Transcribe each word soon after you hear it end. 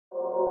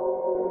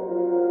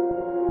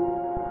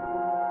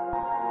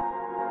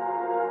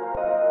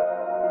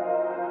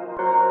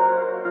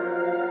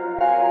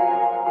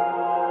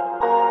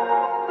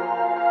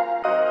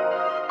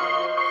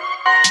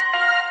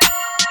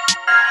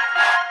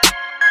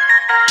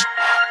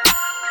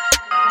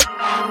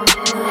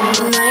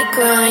Night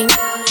grind.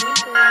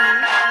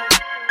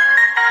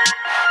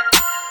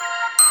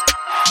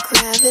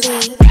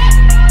 Gravity.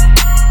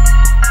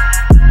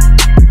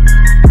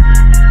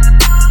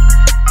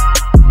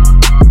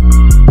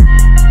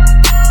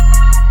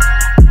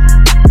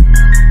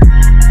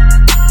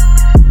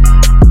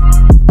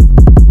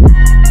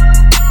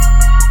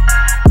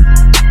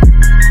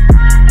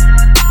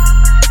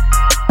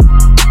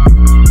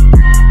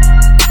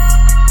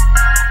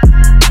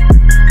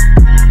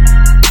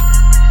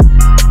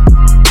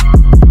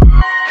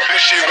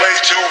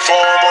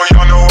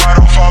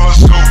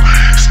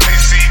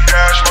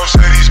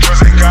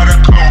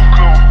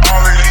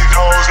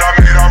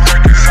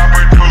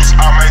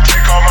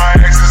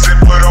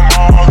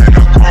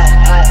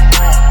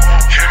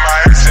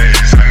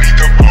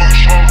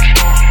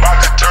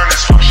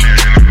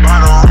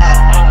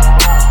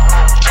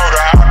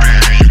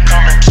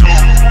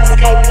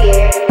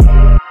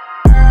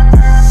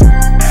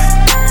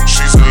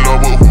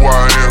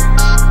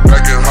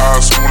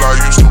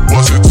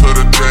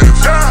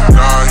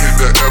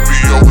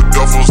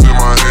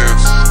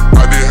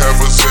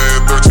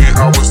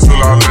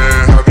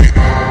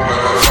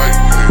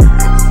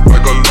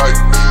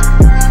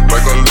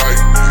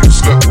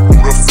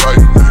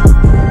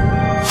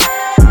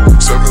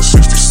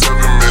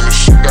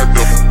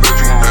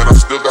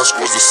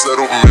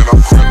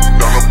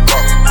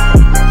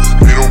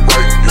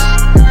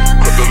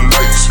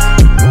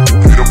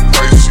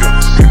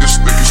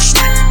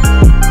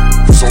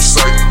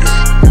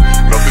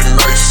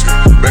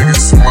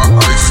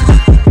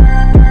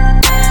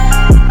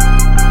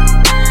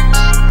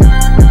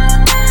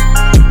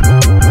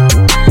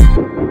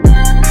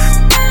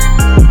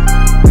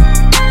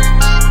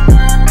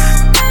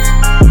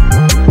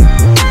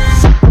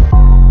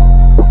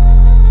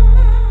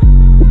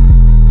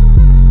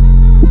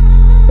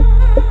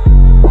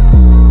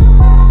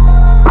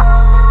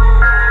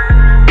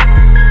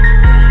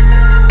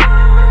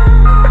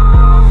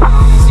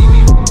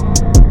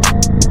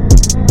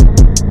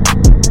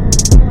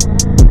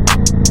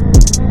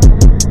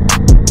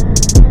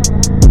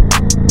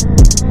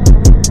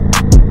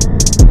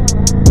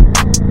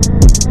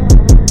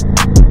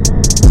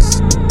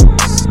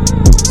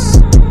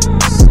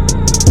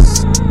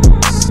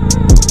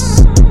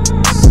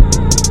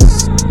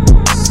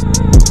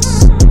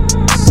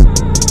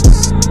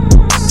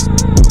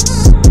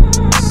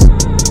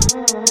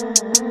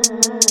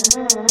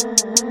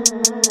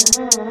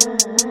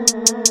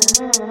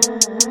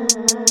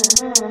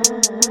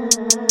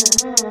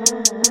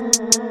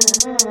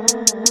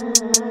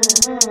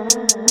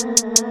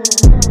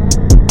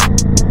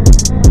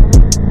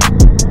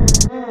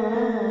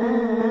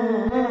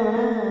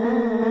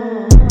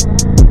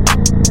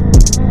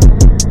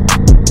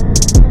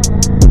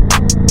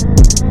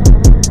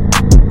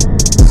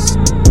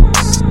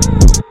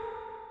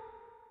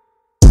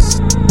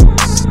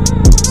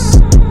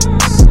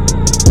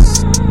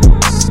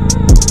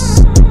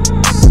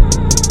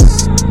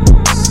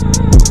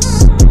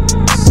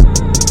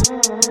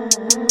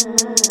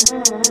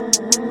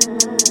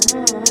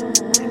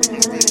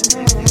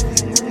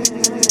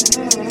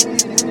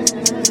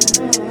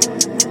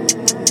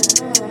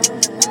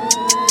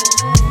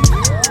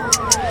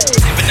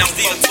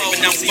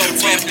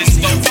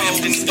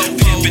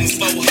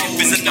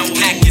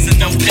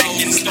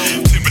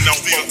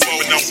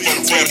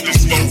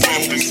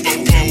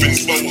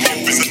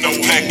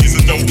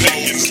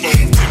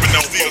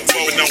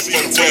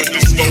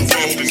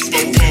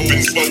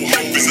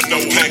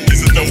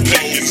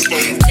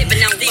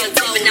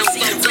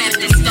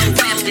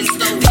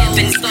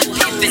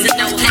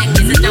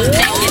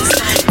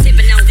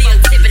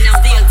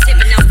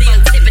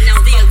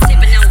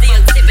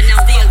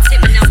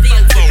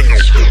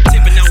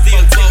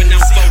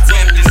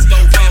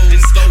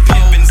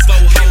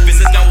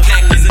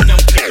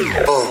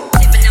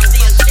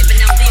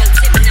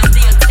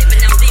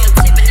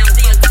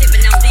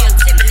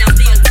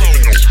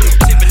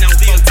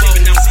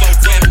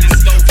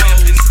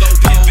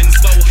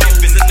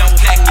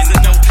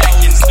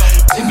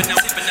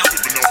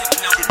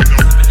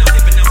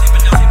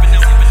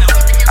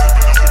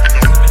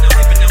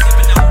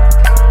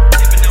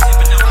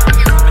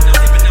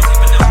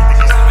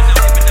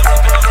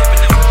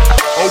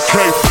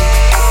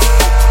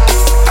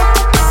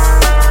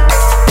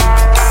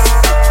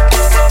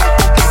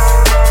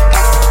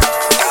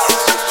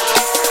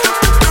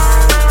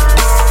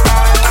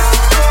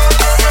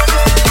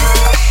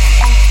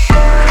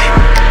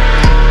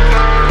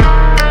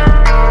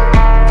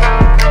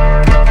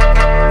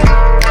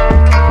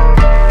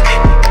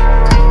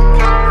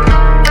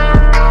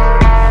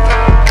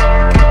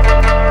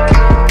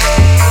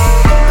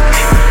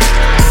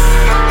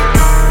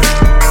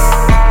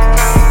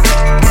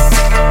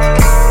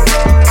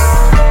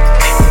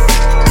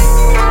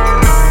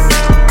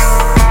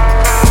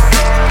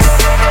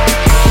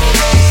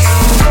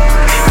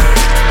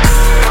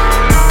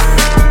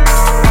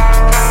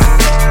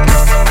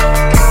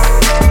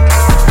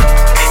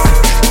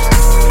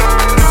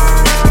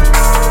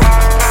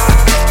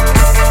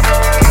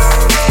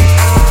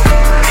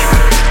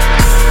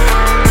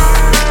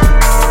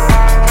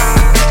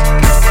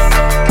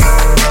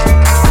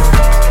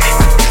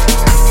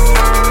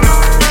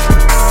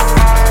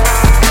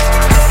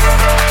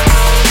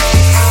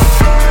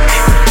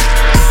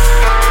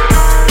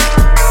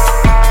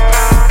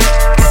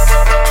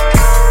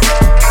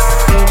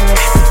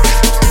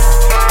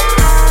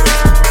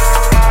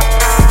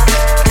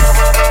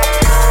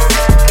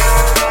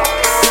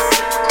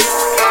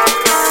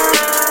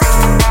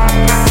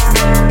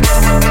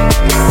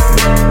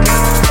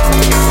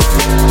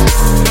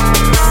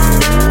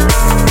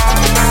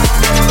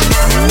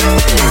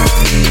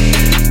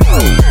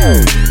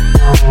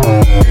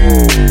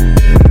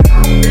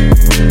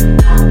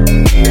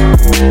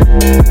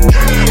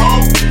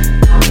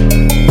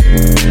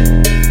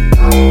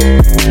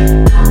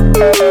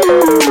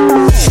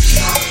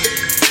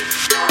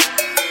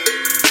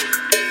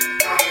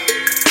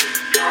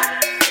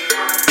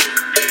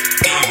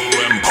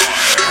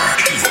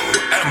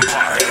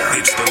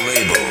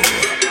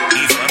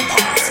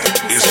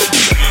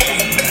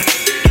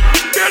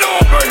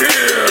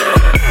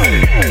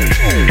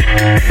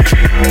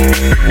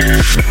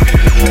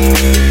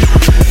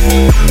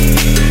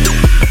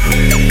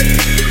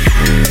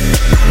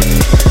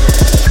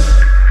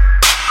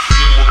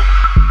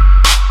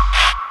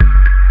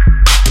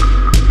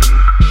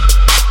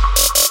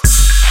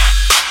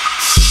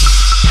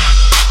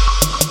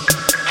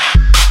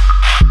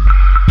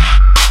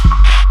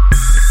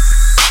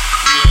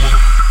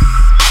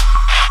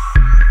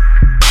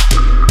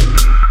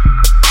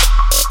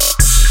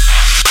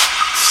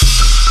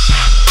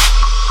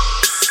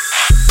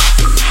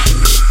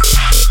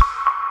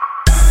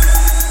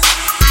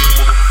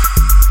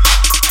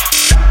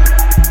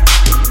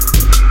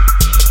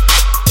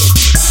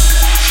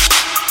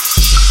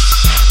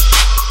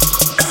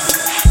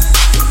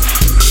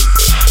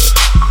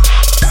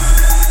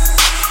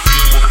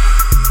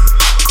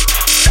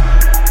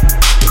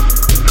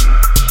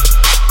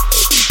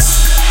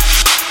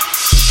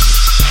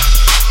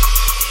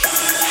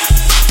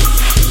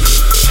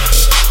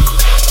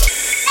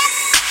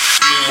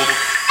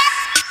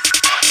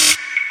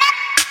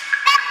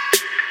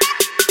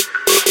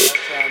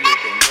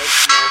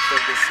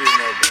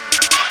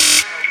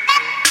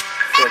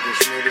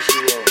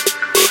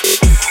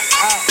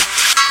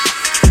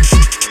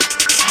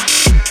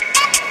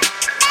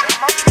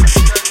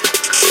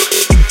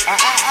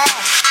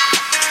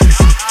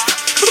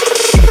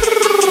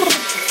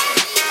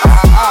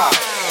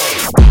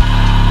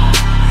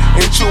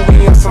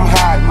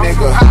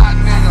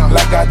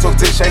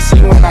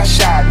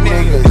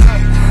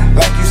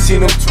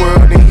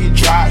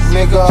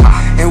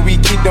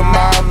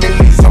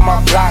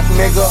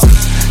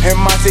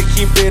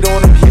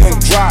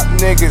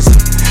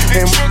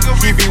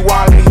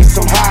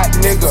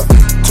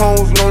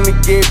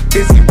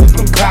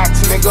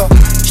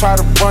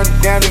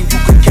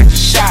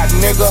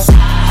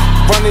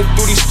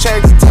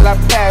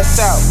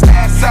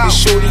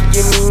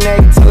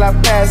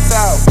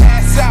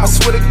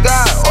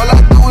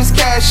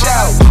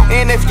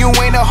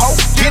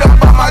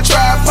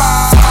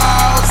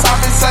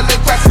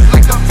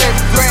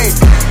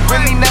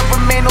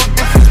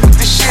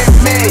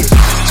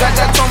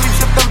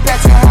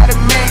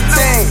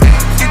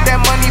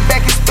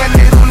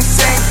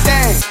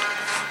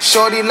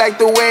 Shorty like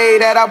the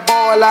way that I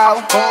ball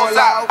out.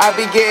 I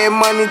be getting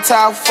money till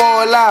I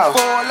fall out.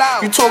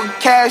 You talking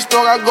cash,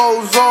 dog, I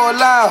goes all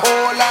out.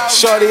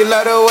 Shorty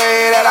love the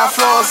way that I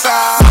floss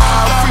out.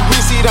 Free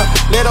greasy them,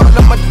 let all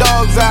of my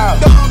dogs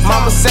out.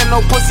 Mama send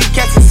no pussy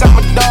cats inside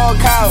my dog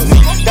house.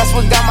 That's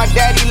what got my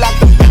daddy locked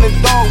up in the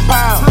dog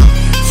pound.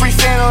 Free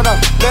fan on them,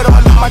 let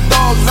all of my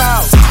dogs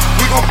out.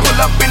 We gon' pull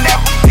up in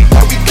that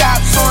like we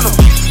cops on them.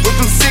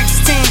 With them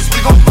 16s,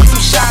 we gon' put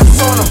some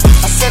shots on them.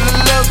 I send a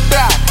little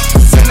drop,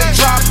 send a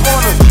drop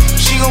on them.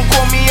 She gon'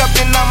 call me up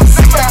and I'ma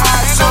stick the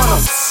highs on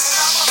them.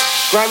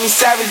 Grammy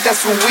Savage,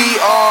 that's what we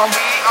are.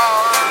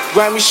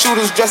 Grammy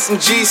shooters dressed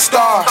in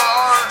G-Star.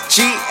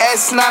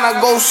 GS9, I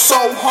go so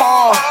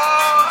hard.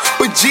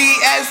 But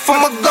GS for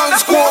my gun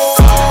squad.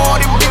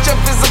 Them bitch up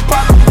is a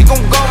problem, we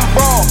gon' gun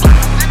brawl.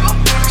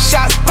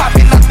 Shots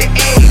popping out the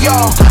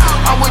AR.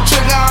 I'm with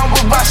Trigger, I'm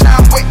with Rasha,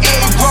 I'm with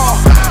A-Raw.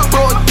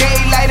 Broad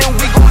daylight and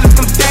we gon' let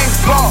them things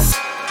fall.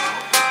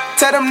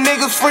 Tell them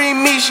niggas free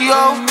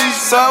Michio.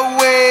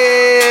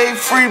 Subway,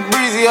 free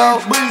Breezy, ho.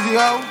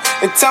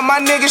 And tell my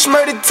niggas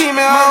murder team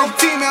and ho.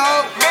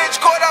 Bitch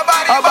caught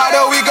about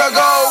a week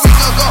ago.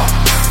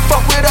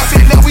 Fuck with us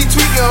and then we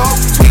tweaking, ho.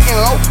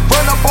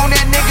 Run up on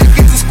that nigga,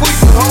 get the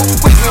squeezing,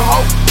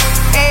 ho.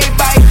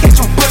 Everybody catch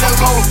them bullet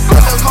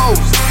hoes.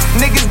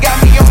 Niggas got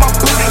me on my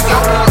booty,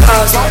 yo.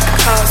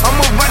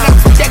 I'ma run up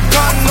with that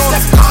gun on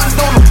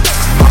them.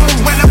 I'ma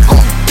run up, go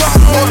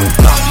dumb on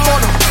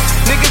them.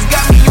 Niggas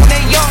got me on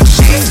that young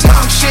shit.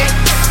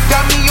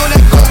 Got me on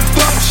that go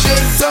dumb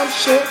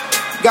shit.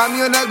 Got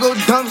me on that go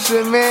dumb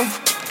shit, man.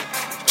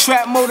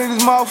 Trap mode in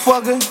this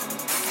motherfucker.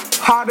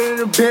 Hotter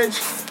than a bitch.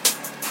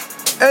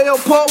 Hey, yo,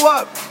 pull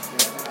up.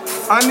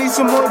 I need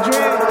some more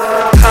drink.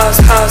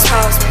 Cause,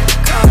 man.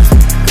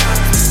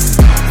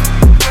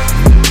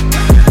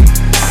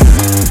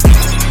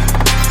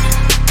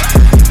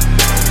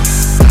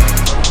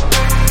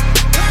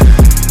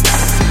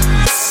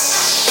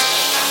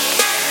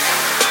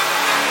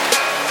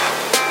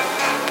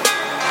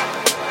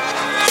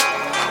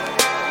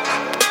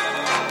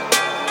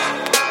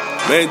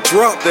 Man,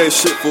 drop that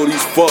shit for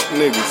these fuck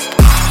niggas.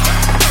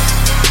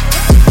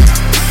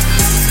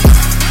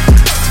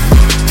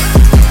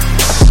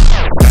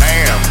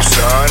 Damn,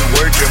 son,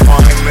 where'd you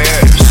find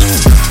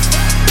this?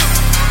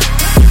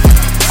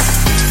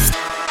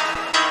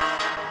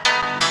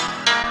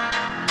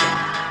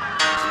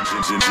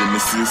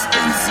 Genesis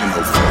and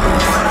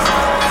Xenophone.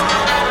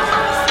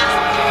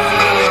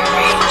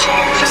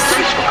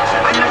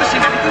 I've never seen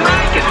anything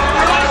like it.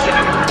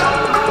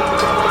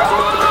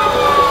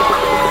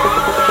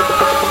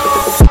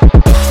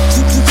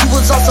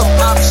 On some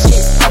pop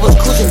shit, I was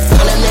cruising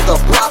down a nigga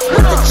block with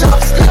the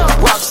chopstick.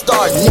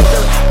 Rockstar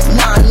nigga,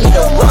 nah, I need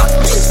a rock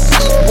bitch.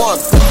 Sleep one,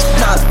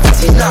 nah,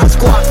 bitchy, nah,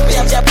 squawk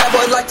bitch. That bad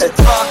boy like to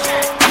talk,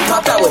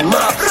 pop out with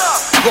mops.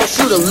 We gon'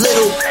 shoot a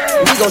little,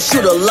 we gon'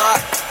 shoot a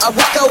lot. I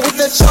rock out with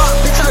the chalk,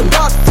 bitch, I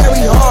rock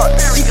very hard.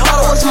 She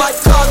thought it was my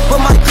clock, but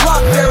my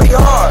clock very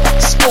hard.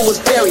 School was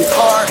very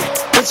hard,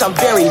 bitch, I'm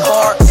very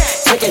hard.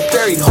 Take it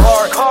very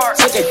hard,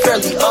 take it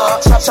fairly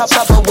hard. Chop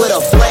up with a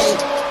blade,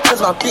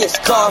 cause my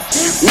bitch cough.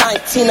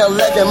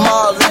 1911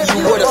 mile, leave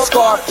you with a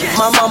scarf.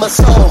 My mama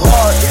so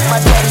hard, my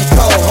daddy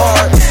so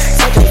hard.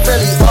 Take it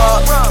fairly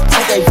hard,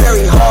 take it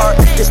very hard.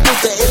 This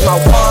nigga is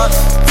my wand,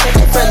 take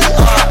it fairly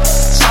hard.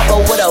 Chop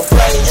up with a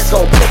blade, it's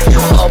gon' pick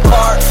you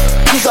apart.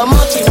 He's a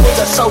monkey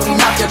nigga, so we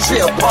knock your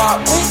tree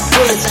apart.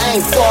 Bullets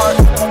ain't fart,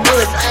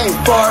 bullets ain't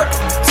fart.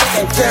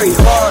 Take it very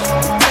hard,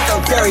 take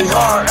it very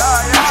hard.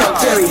 Take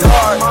it very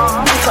hard,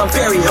 take it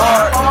very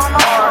hard.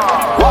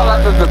 Roll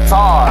out the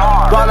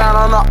guitar, gone out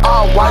on the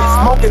all-white,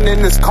 smoking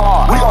in this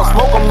car. We gon'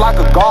 smoke him like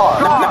a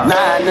guard.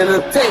 9 in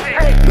the tape,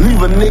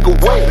 leave a nigga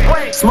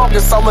wait. Smoking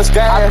so much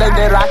gas, I think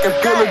that I can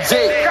feel a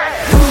jet.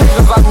 You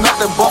niggas like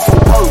nothing but for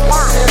work.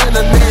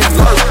 Internet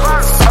lurk,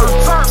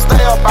 search,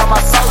 stay up by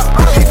my search.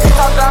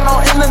 Talk down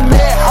on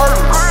internet,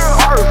 hurt,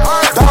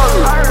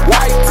 dirt,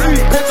 white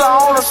tee, picture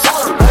on a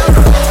shirt.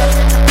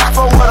 I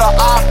fuck with a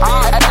op,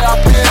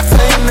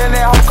 AR-15, and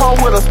that hoe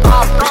come with a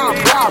stop,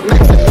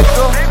 bitch. Next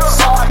to nigga,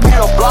 saw me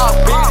a block,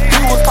 bitch.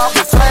 He was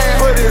talking trash,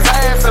 put his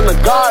ass in the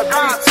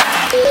garbage.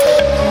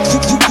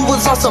 You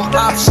was on some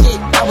op shit.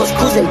 I was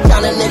cruising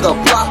down a nigga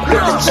block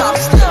with the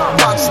chopstick.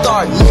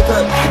 Rockstar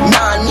nigga,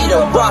 nah, I need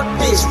a rock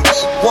bitch.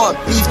 Want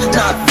beef,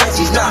 not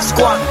veggies, not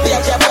squat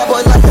bitch. That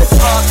boy like a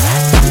talk.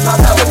 My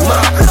that was my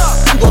cup.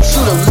 You gon'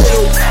 shoot a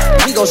little,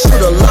 we gon'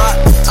 shoot a lot.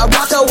 I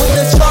rock out with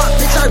the chalk,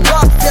 bitch, I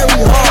rock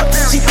very hard.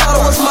 She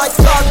thought it was my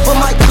clock, but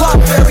my clock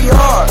very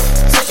hard.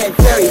 Take it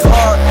very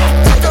hard,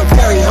 take it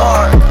very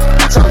hard.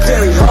 Bitch, I'm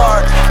very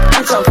hard,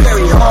 bitch, I'm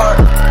very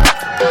hard.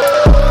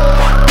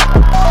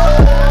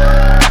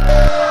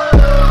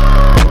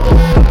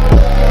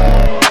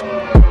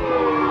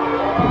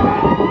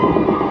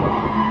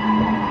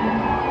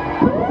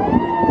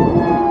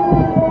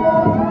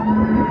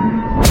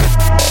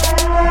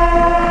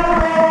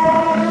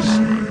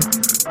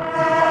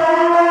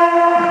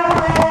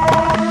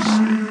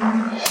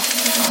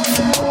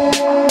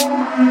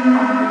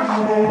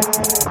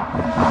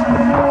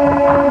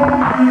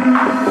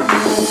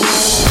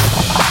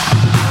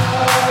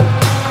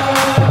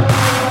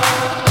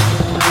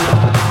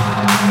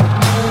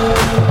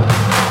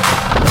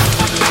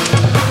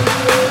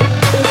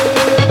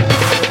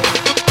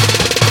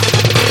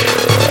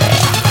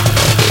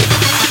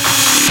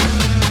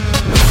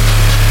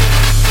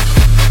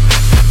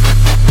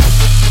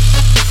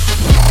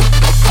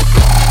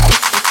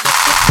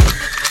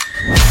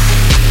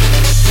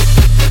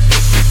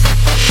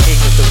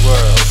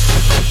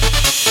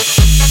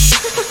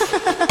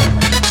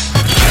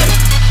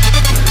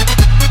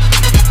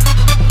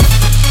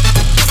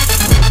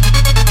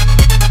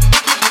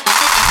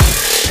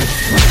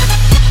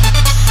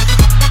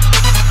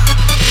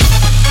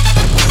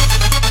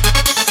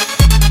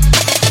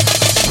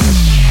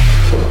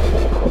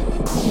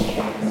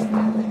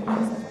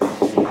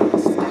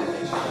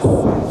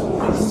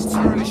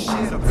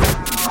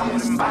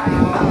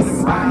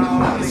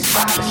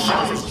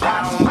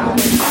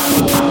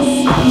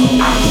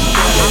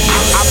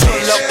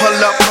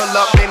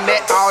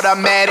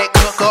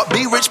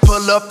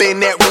 Up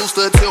in that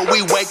rooster till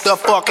we wake the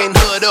fucking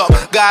hood up.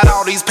 Got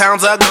all these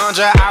pounds of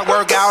ganja, I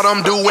work out,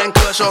 I'm doing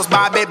push-ups.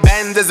 Bobby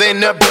Benders in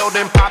the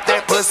building, pop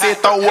that pussy,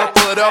 throw a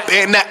foot up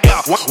in the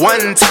air.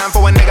 One time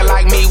for a nigga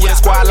like me with a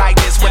squad like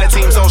this, with a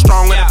team so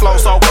strong and a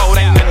flow so cold.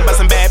 Ain't nothing but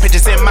some bad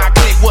bitches in my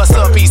clique. What's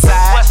up,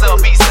 Eastside? What's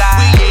up,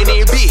 Eastside? We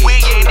in it big.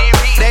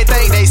 They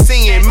think they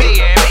seeing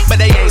me,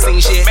 but they ain't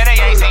seen shit.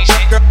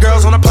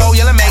 Girls on the pole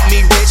yelling make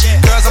me rich.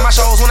 Girls on my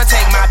shows wanna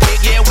take my pick.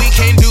 Yeah, we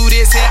can do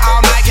this here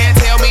all night. Can't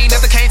tell me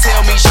nothing, can't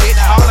tell me shit.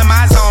 All in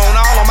my zone,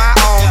 all on my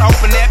own.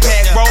 Open that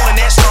pack, rolling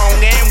that strong,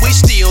 and we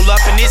still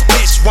up in this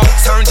bitch. Won't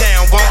turn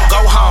down, won't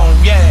go home.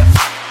 Yeah.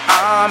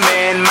 I'm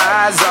in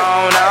my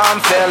zone,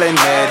 I'm feeling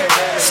it.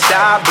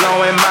 Stop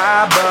blowing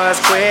my buzz,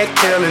 quit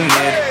killing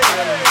it.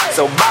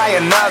 So buy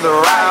another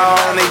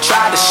round. They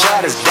tried to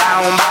shut us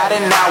down about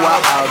an hour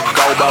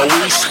ago, but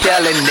we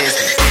still in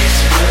this.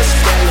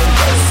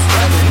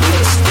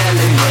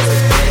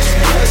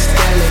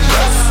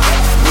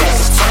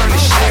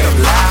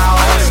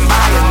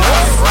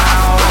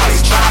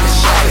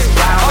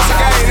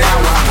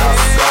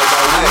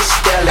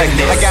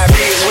 I got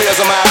big wheels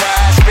on my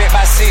ride, spent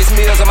about 6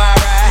 meals on my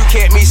ride. You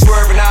kept me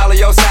swerving all of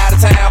your side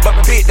of town, but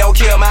my bitch don't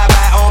kill my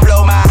vibe, don't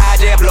blow my high,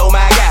 just blow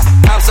my guy.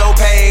 I'm so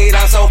paid,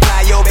 I'm so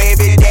fly, your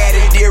baby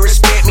daddy did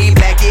respect me,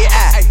 black it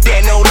eye,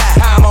 that no lie.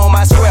 I'm on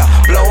my square,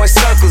 blowing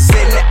circles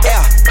in the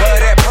air, but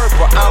that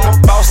purple, I'm a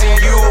boss and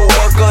you a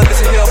worker.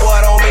 Listen here, boy,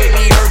 don't make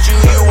me hurt you,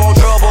 you want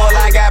trouble,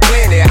 I got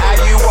plenty. How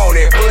you want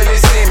it?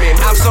 Bullets in me.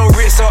 I'm so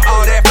rich, so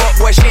all that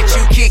fuckboy shit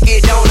you kick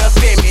it don't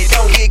offend me.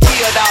 Don't get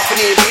killed off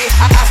in it, bitch.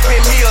 I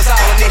spend meals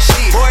all in this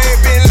shit. Boy, it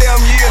been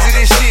 11 years of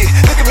this shit.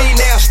 Look at me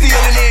now, still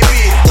in that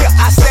bitch.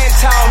 Yeah, I stand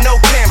tall, no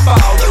can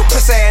fall. You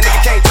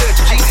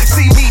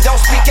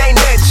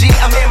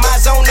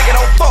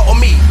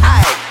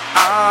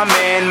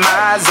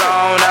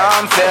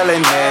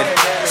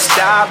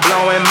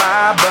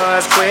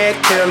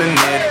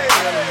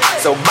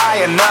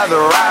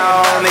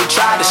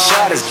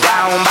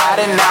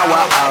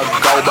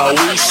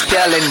but we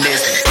spelling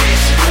this.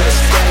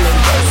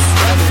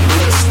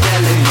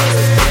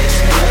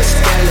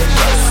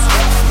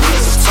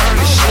 Turn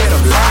the shit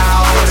up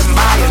loud and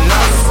buy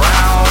another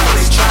round.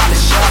 They trying to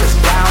shut us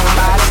down,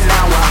 by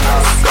now I'm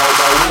up. Go,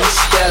 but we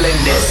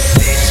spelling this.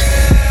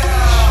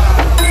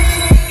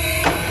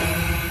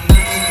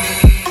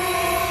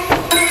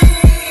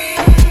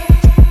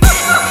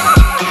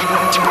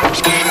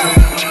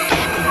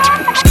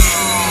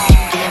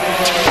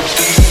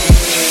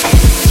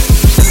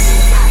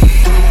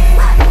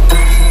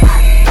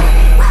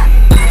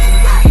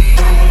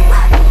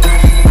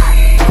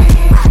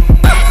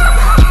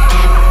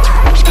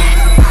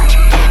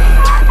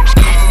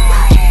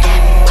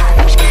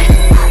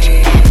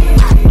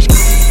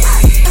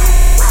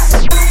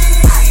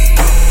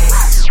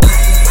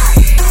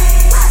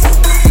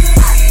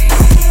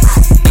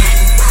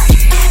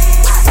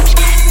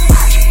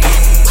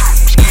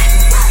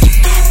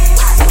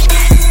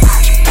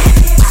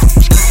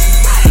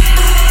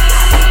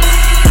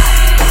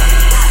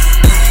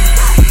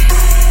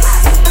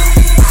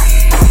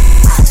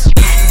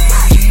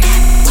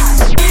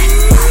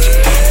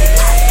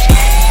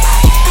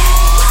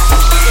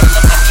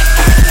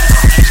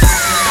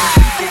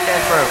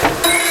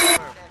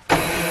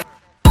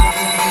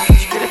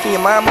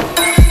 Mama,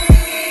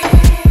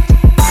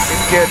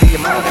 this girl be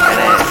your mama, that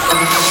ass.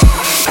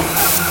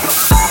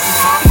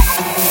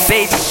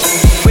 Baby,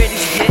 where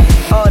did you get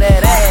all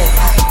that ass?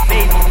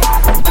 Baby,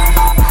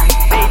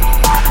 baby,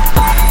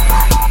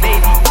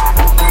 baby,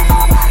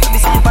 let me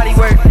see your body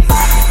work.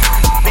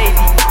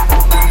 Baby,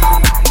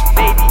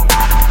 baby,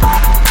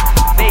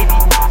 baby,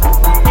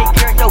 hey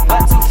girl, your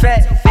butt too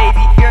fat.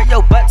 Baby, girl,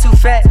 your butt too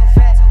fat.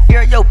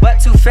 Girl, your butt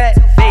too fat.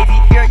 Baby,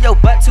 girl, your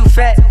butt too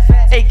fat.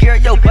 Hey girl,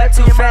 your butt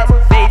too fat.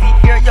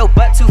 Your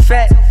butt too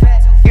fat,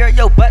 girl,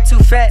 your butt too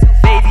fat,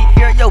 baby,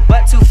 girl, your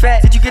butt too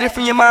fat. Did you get it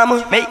from your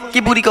mama? Make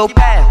your booty go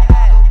pow,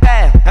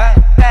 pow, pow,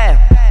 pow,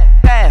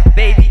 pow,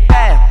 baby,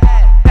 pow,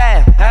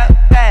 pow, pow,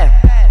 pow,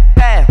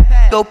 pow,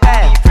 go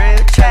pow,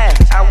 real pow.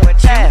 I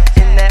want you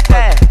in that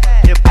pow,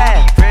 your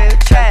booty real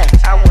pow.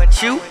 I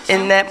want you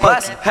in that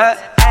bust her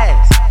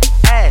ass,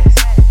 ass,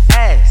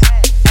 ass,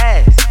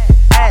 ass,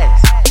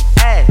 ass,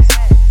 ass,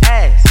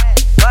 ass,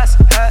 bust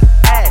her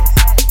ass,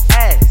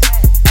 ass,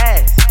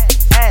 ass,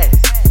 ass.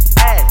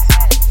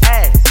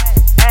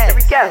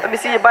 Let me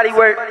see your body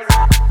work.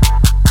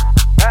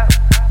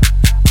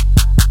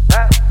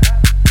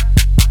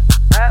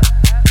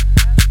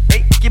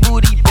 Make your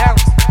booty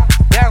bounce,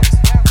 bounce,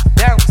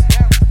 bounce,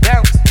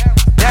 bounce,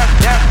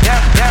 bounce,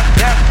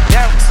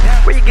 bounce.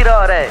 Where you get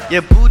all that?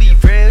 Your booty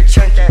real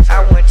chunky.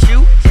 I want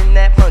you in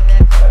that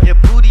monkey. Your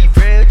booty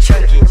real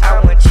chunky. I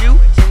want you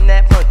in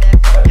that monkey.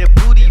 Your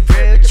booty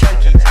real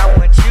chunky. I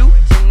want you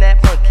in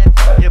that monkey.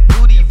 Your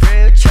booty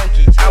real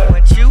chunky. I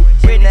want you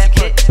in that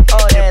monkey.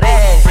 All that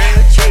ass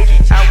real chunky.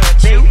 I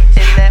want you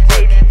in that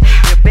baby.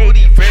 Your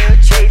booty real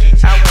chunky.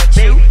 I want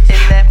you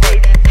in that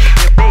baby.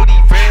 Your booty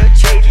real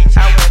chunky.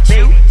 I want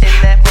you in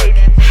that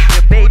baby.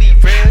 Your booty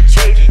real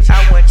chunky. I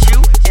want you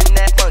in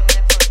that monkey.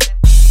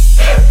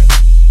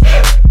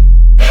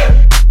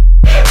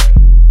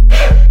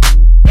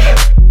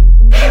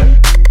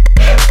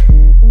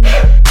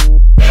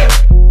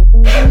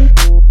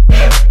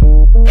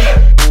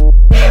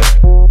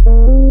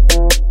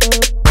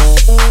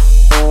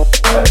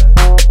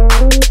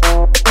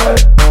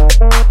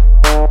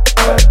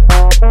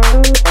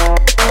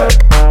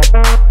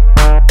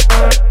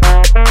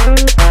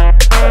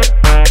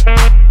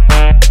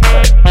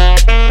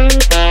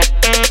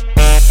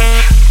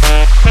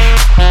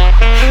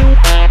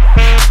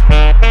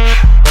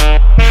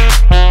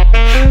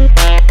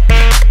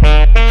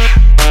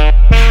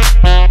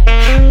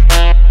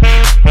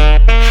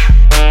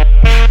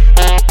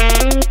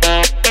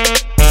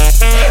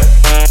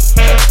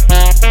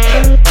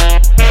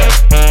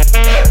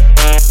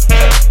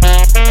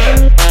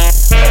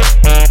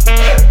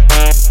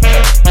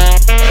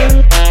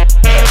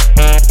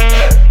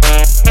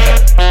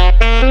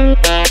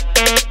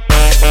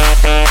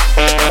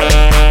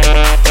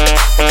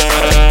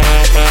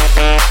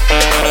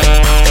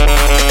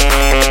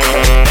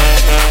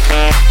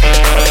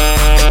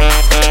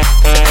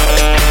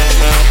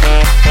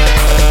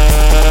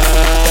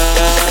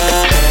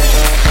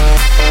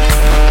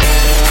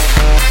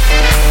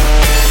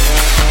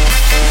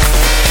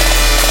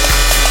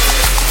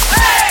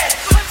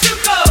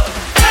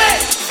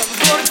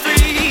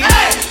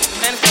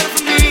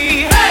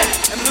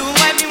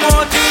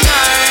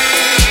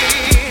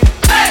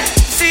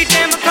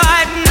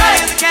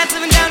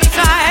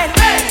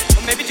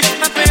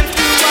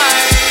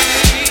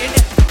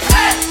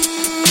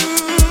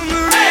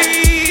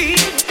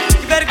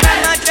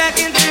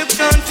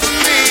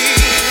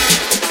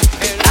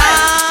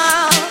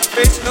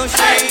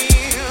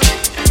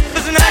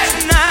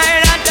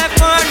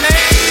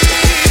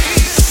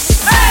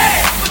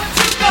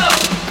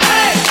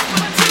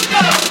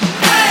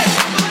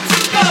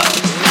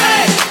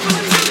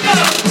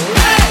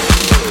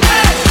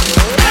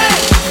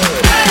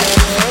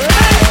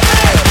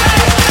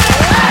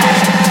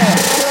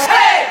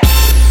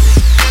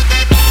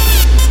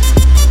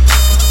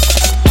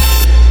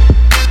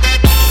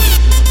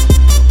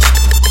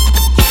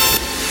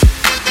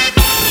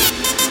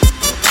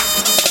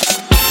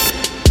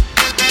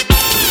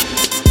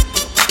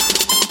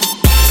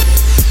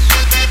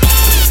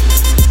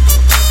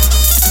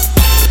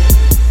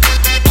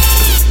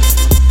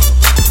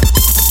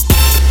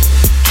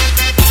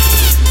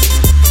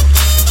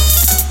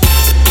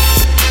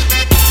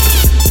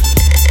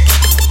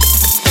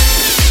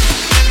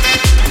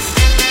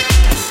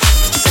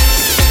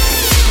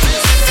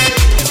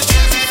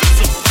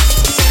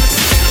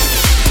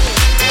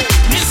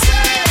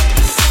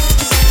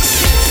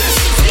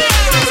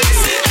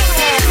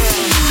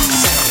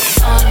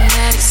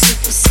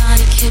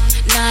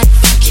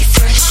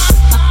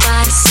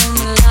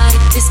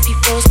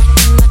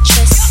 in my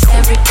chest.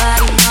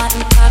 Everybody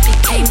nodding, Poppy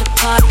came to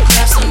party.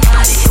 Grab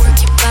somebody, work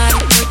your body,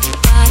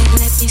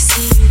 let me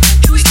see you.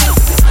 You step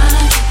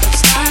around, don't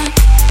stop.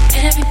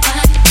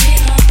 Everybody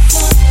get on the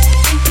floor.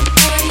 Think the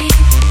party,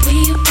 we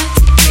about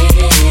to get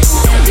it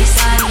on.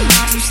 Everybody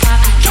nodding, stop.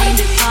 I came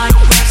to party.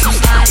 Grab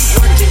somebody,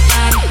 work your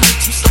body, let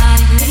you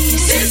slide, let me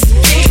see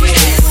you. You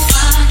step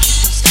around,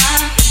 don't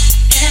stop.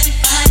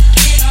 Everybody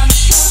get on the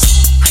floor.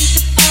 Think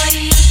the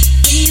party,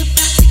 we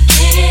about to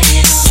get it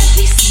on. Let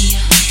me see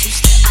you. Two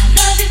step, I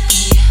love it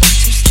when you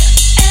two step.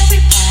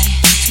 Everybody,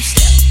 two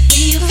step,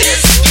 we about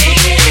to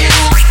get it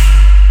on.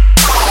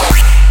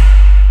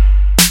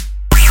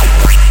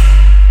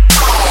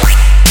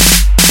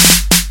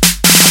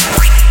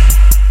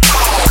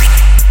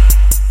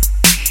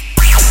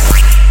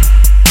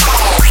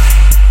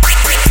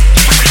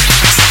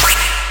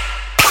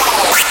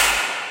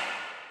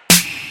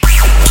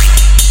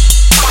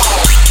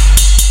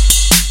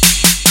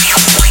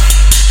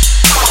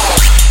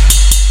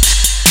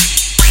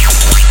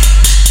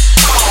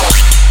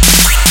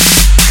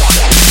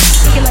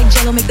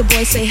 Make the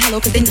boys say hello,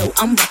 cause they know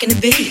I'm rocking the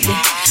beat.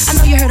 I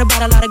know you heard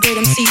about a lot of great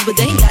MCs, but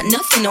they ain't got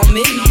nothing on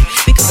me.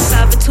 Because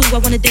I'm 5'2", I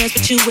wanna dance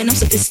with you, and I'm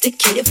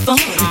sophisticated fun.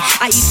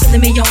 I eat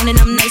filling me on, and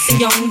I'm nice and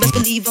young. Best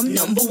believe I'm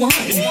number one.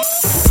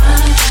 Stop,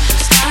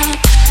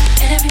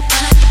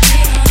 everybody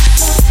get on the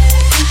floor.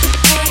 Think the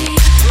party,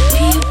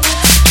 we about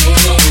to get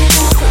it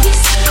on. We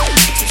say,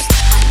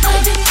 I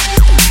love it,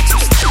 everybody,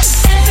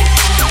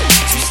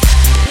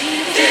 we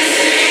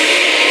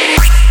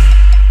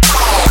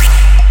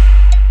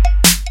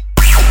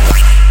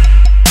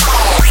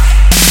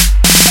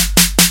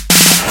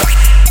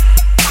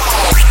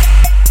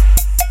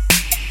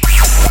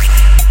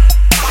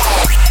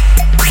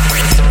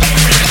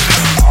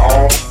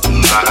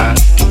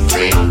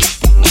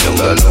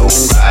the low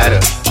rider.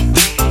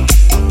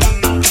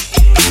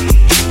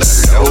 The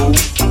low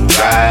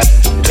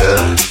rider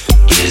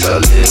is a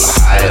little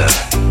higher.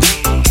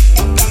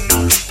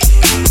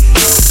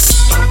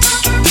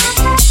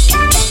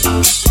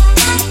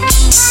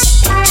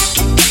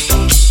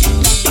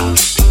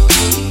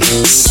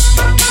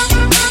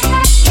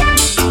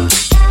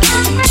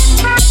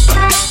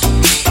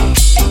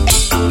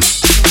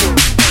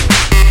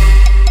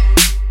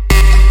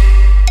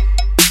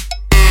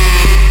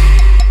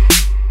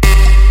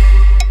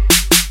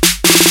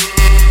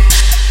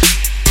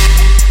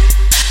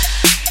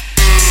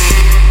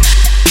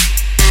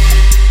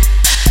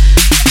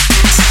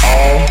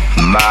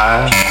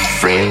 My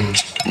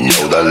friends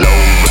know the low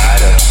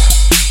rider.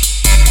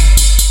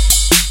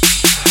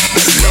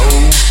 The low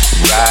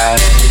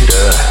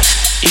rider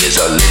is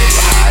a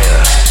little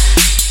higher.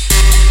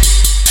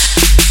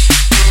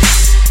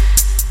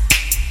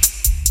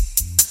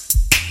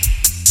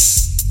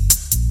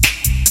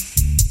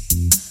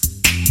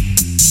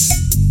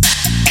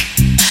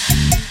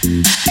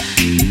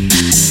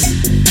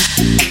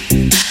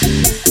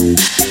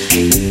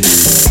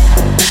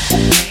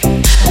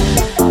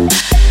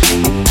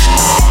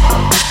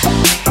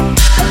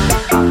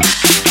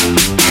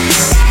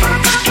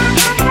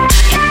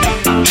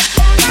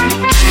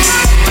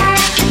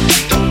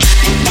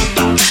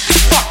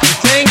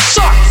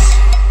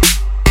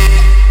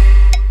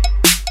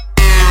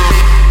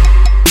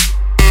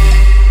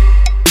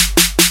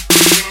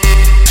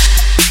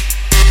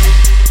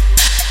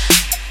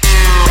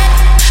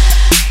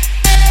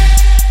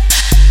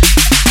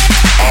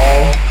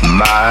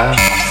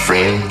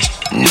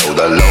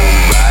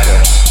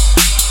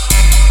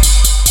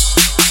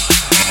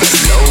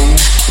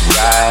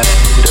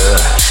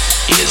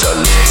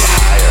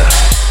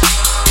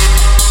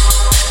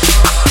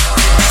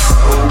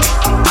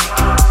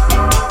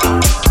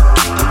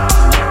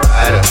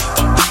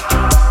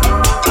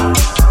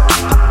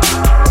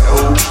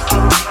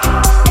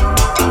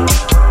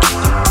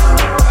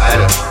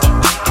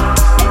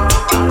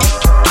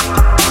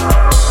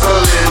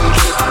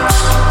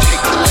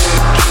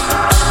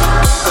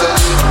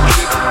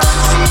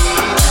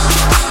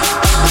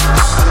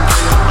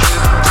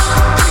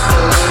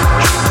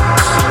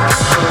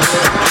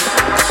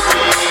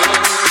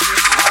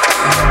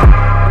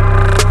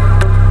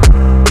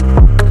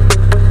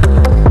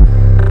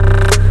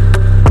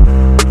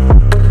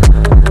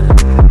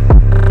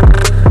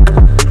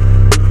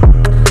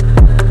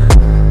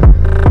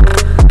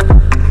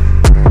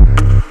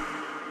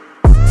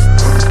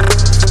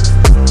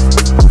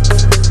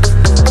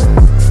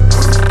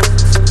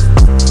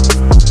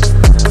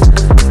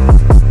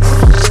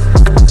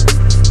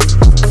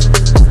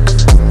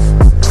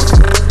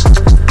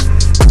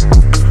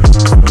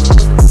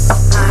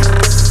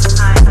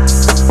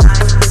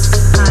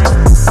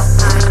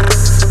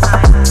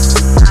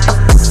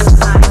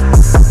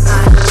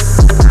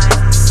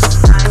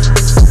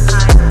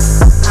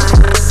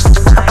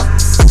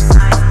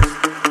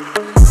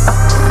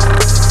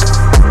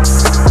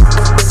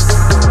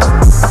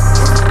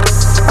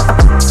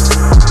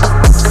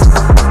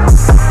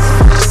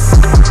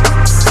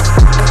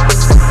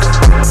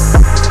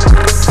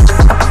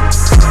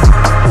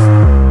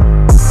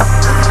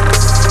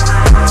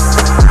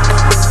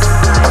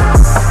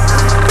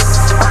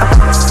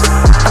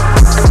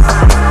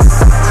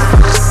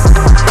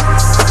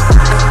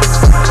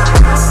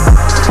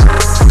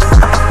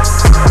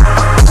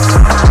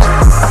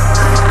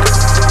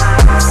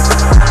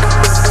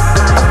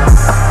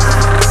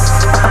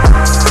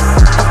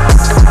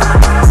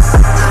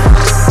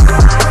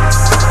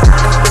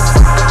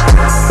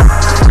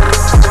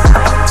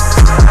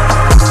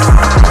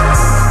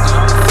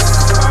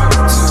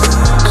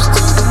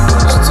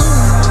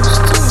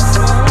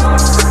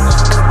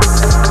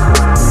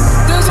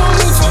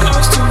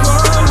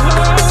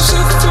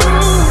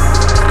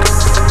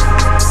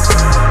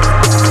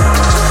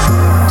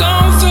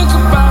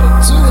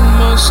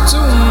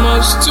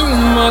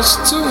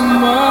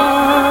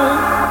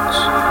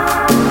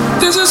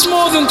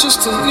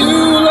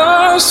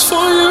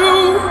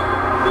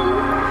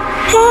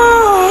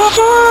 Don't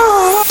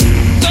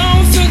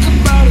think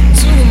about it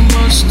too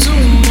much,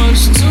 too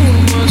much, too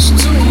much,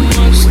 too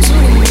much,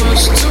 too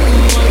much, too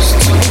much,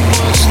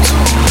 too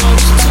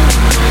much, too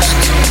much,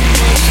 too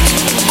much.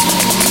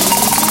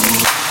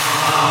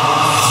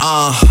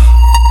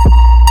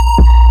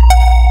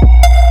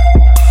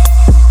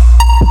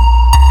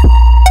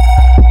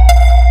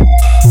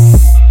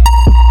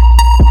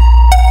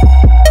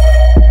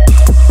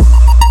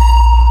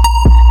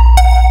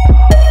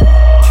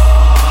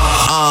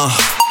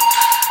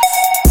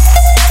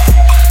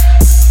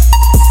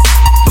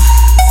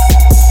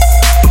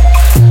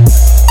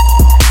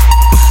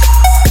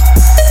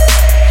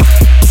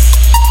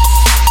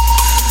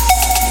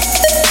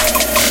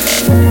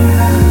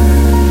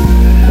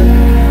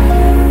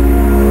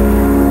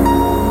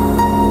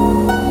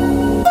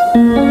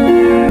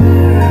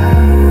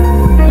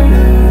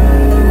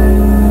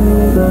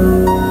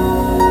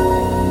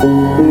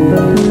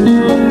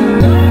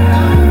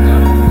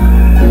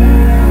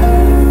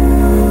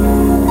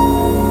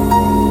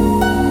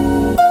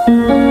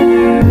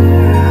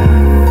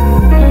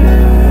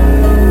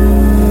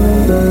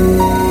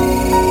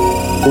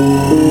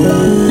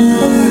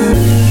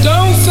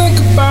 Don't think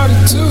about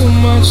it too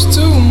much,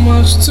 too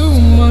much, too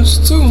much,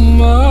 too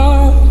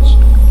much.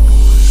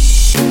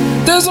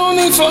 There's no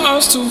need for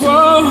us to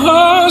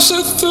rush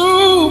it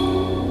through.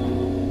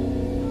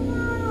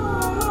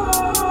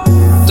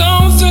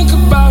 Don't think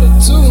about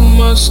it too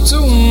much,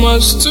 too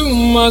much, too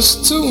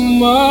much, too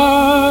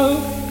much.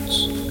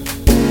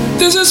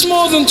 This is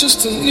more than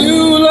just a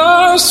new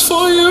lust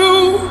for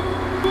you.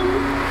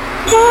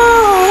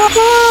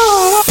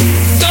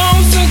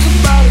 Don't think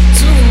about it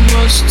too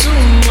much,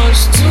 too much,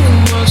 too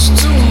much,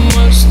 too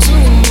much,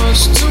 too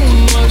much, too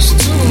much,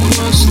 too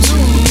much,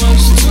 too much,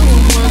 too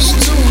much,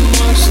 too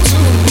much, too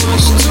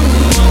much, too much,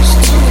 too much,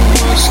 too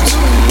much,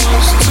 too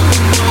much,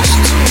 too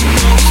much.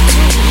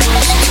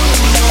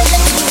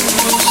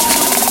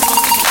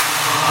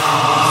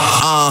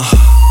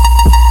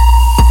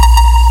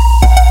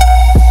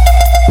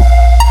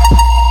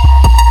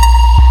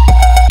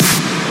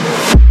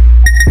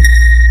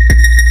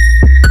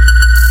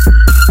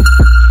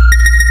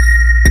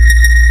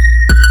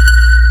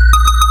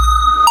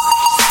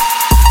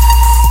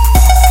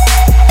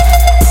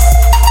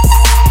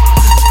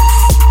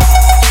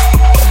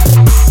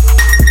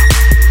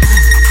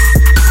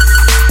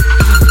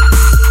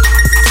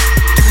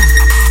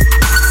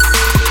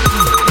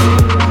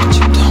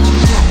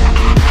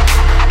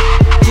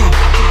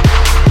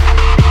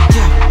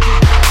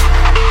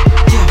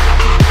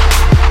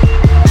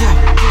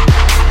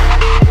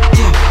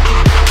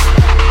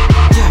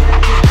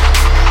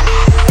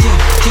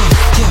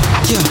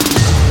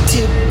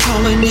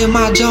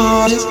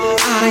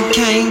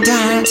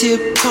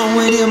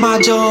 Tiptoeing in my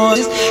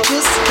Jordans,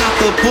 just got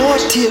the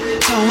porch.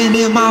 Tiptoeing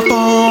in my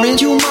foreign,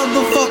 you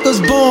motherfuckers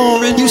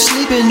boring. You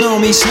sleeping on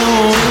me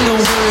snoring,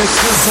 don't worry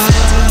 'cause I'm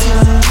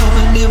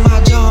tiptoeing in my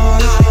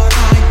Jordans.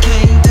 I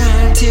can't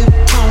die,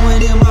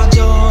 tiptoeing in my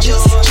Jordans,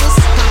 just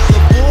got the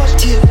porch.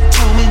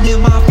 Tiptoeing in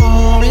my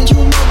foreign, you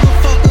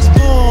motherfuckers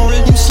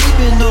boring. You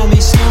sleeping on me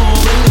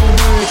snoring, don't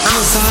worry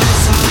 'cause I'm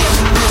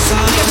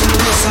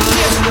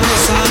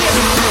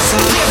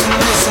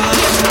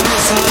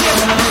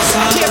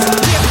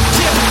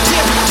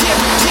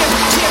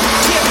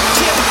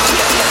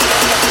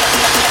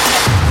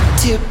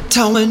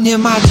tiptoeing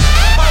in my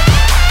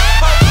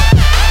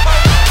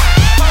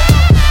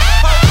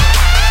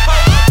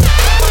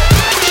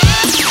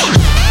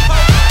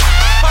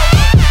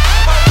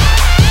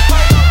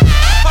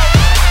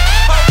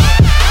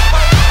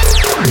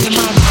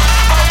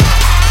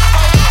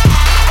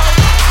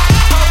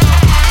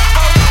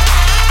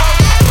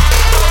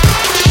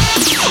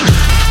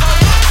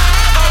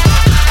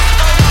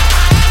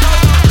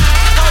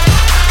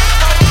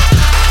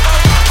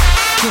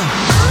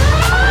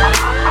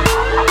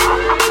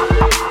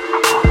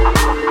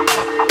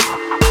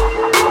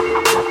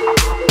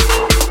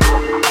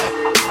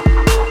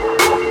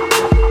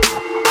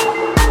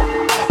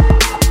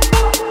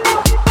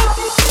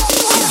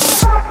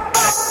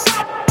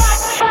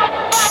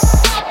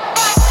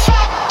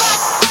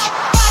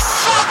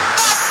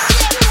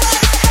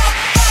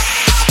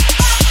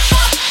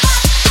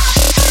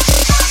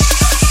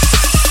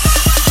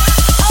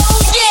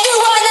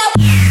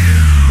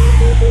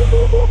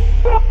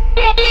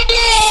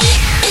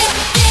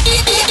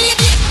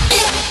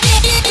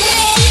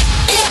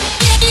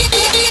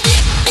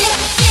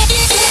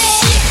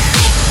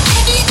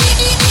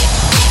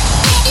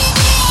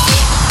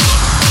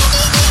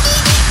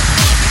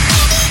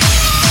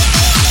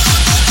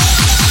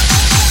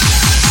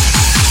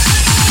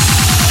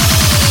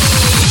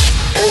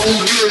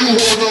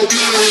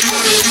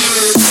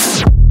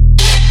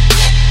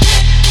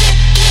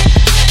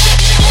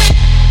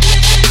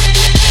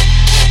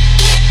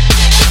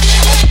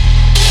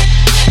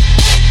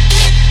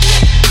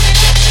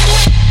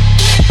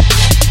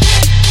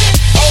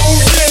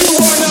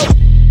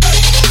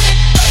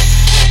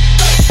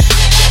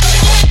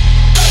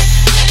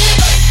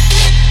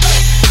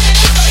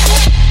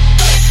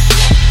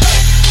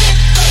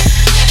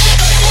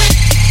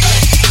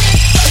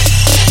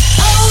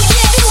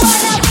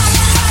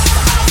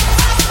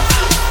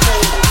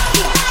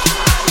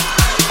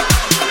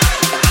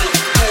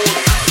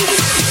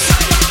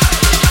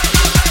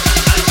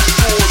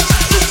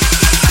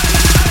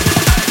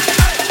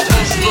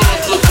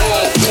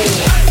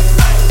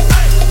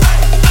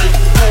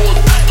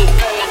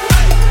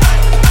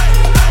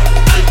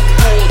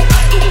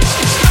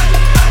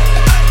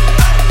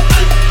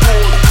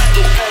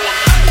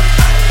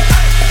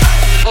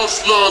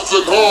Hustlers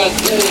and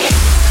hardcore.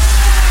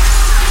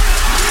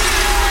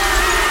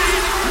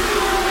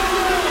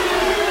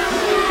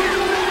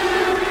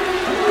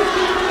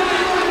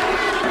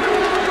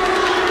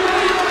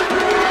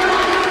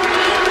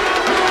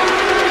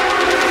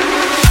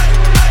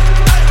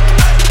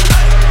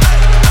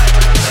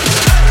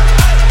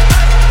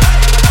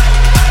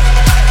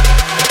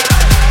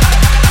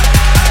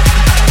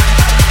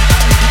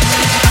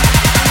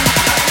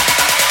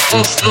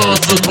 Hustlers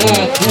and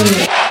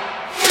hardcore.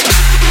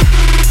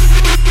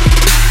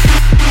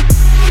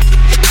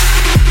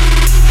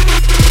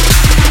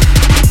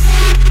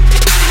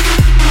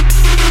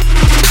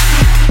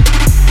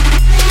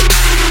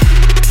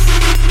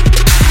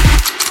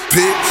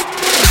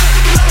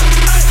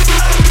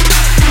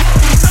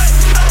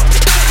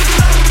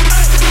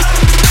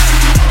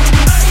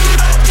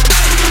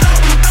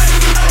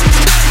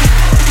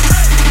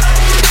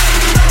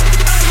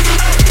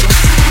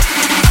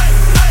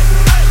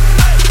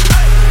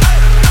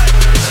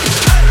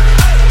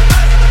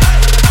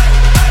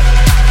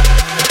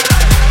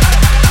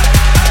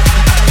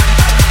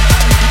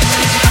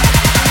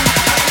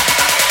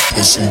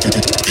 Listen to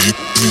the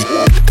beat.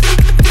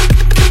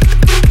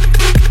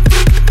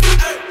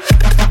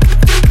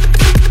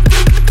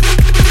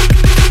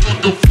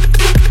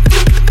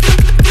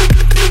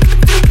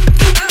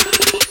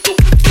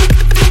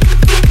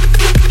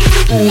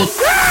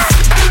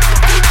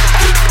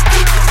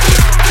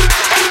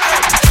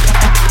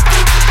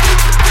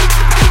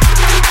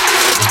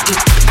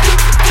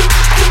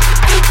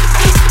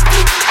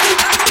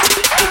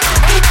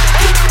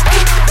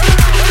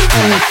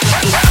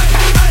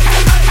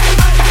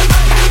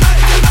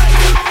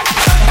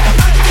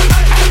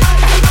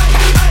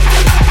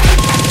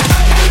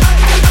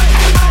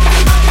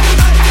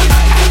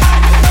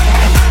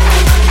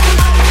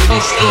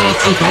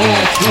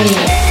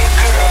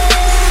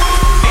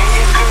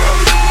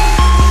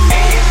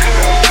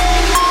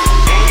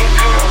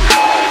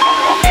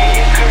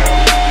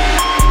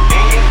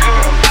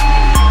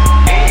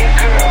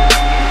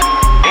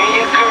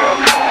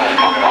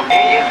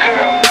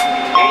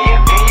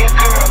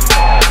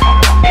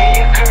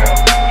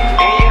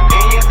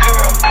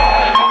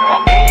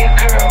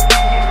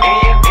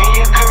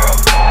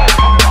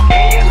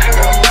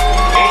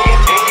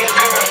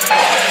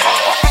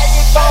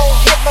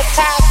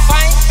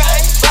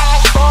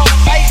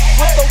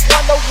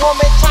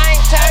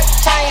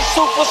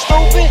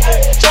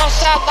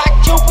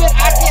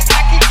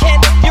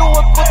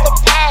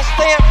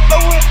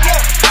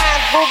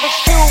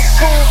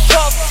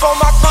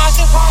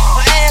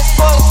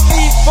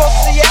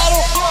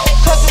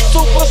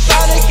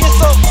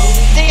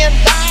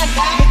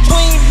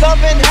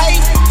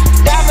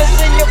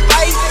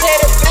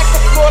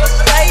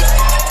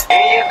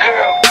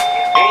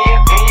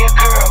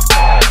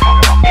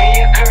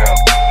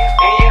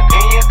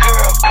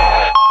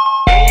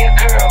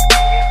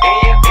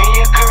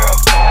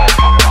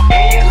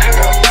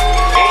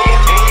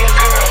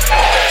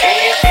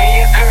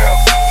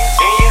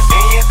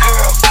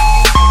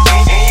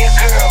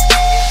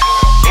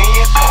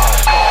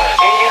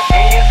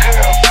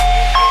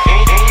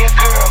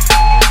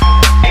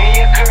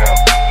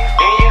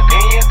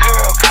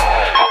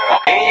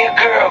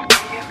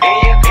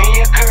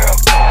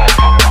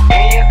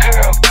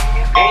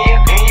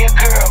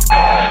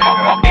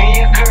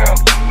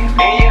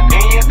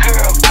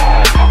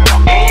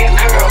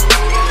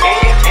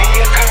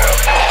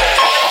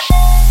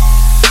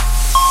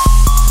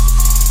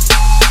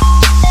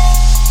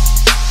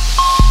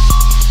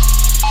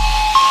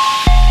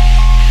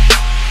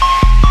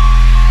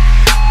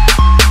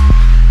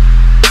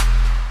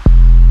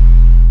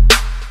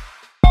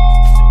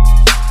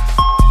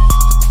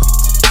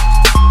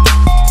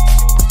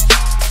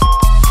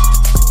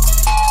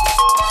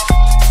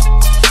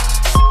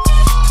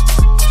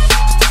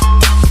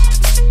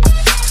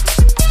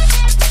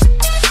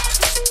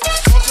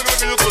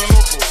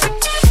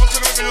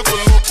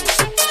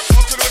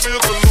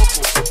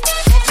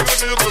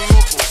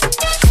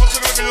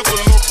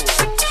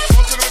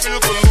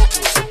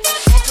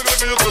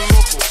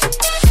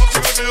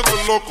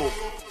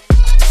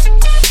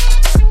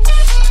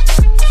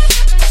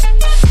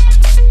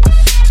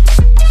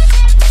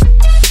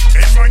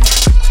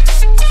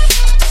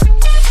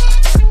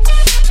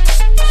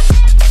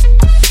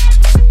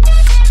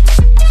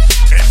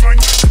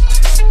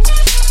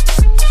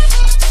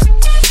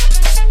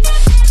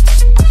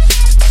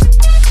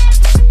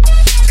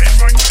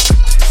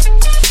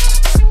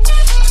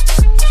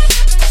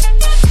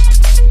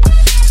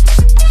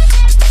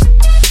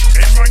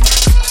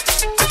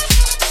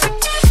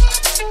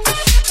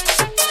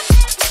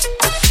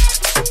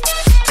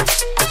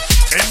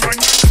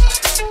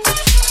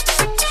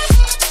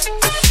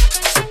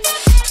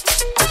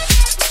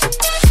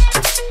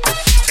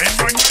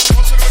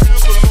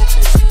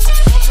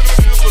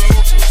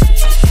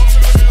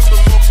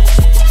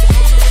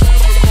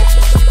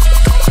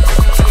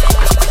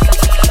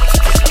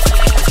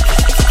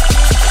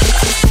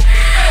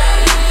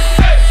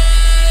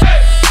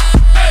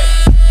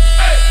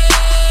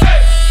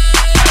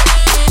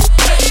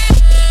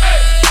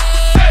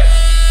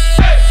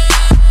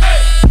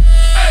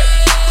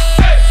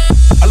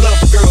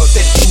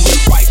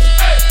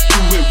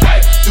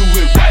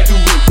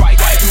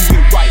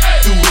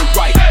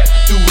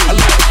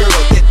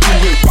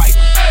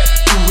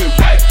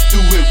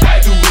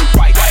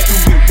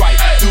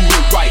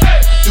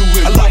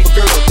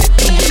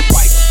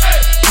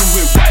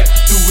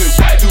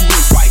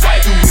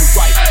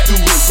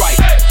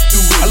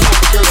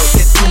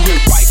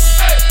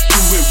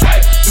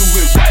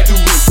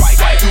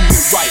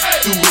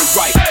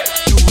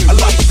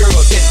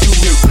 girls that you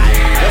knew.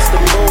 What's the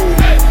move?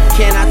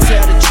 Can I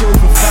tell the truth?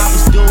 If I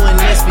was doing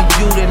this for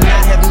you, then I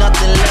have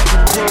nothing left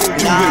to do.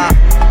 Nah,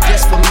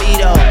 just for me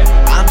though.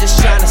 I'm just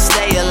trying to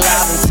stay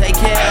alive and take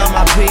care of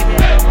my people.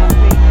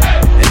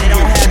 And they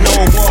don't have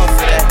no award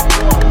for that.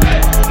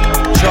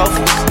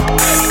 Trophies.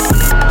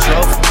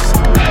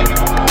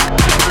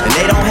 And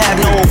they don't have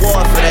no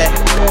award for that.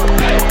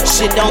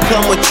 Shit don't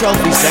come with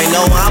trophies. Ain't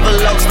no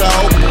envelopes to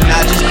open.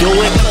 I just do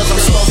it cause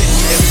I'm smoking.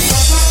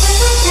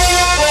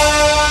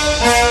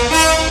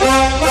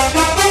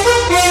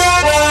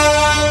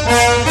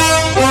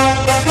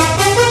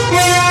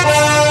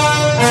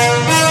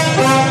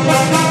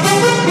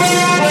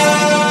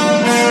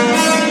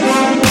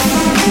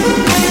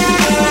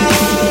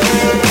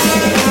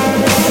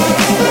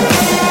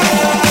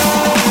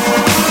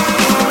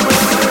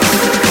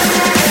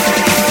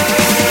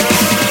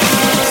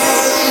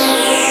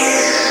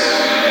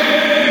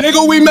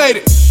 Nigga, we made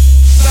it.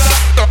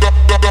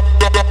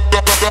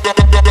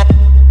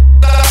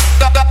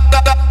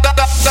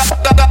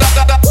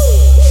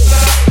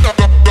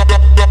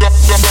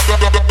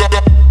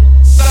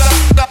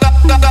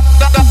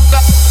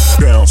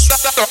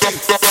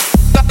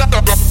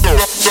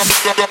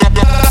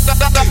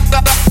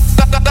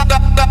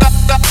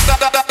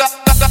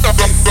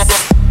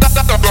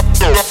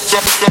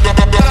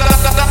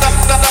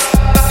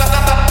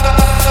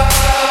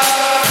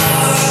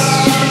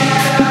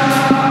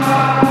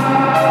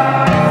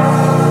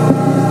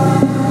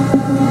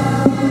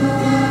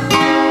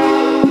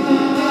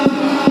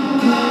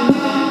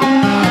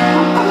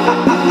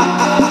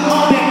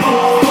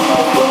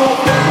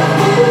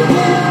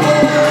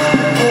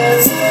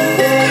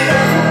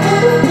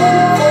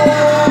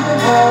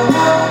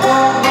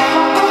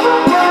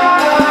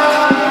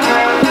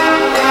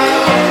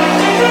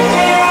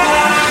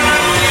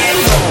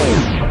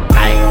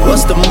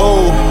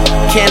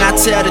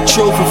 Tell the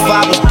truth, if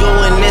I was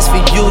doing this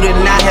for you, then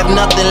I have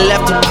nothing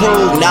left to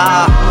prove.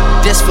 Nah,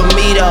 this for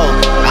me though.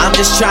 I'm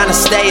just trying to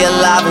stay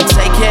alive and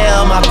take care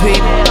of my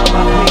people.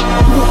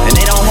 And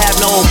they don't have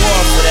no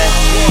award for that.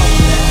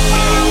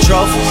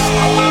 Trophies.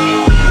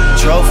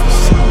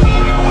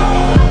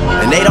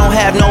 And they don't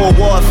have no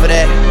award for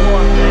that.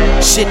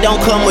 Shit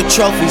don't come with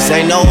trophies.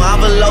 Ain't no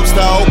envelopes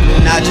to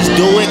open. I just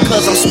do it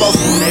cause I'm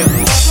supposed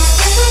to.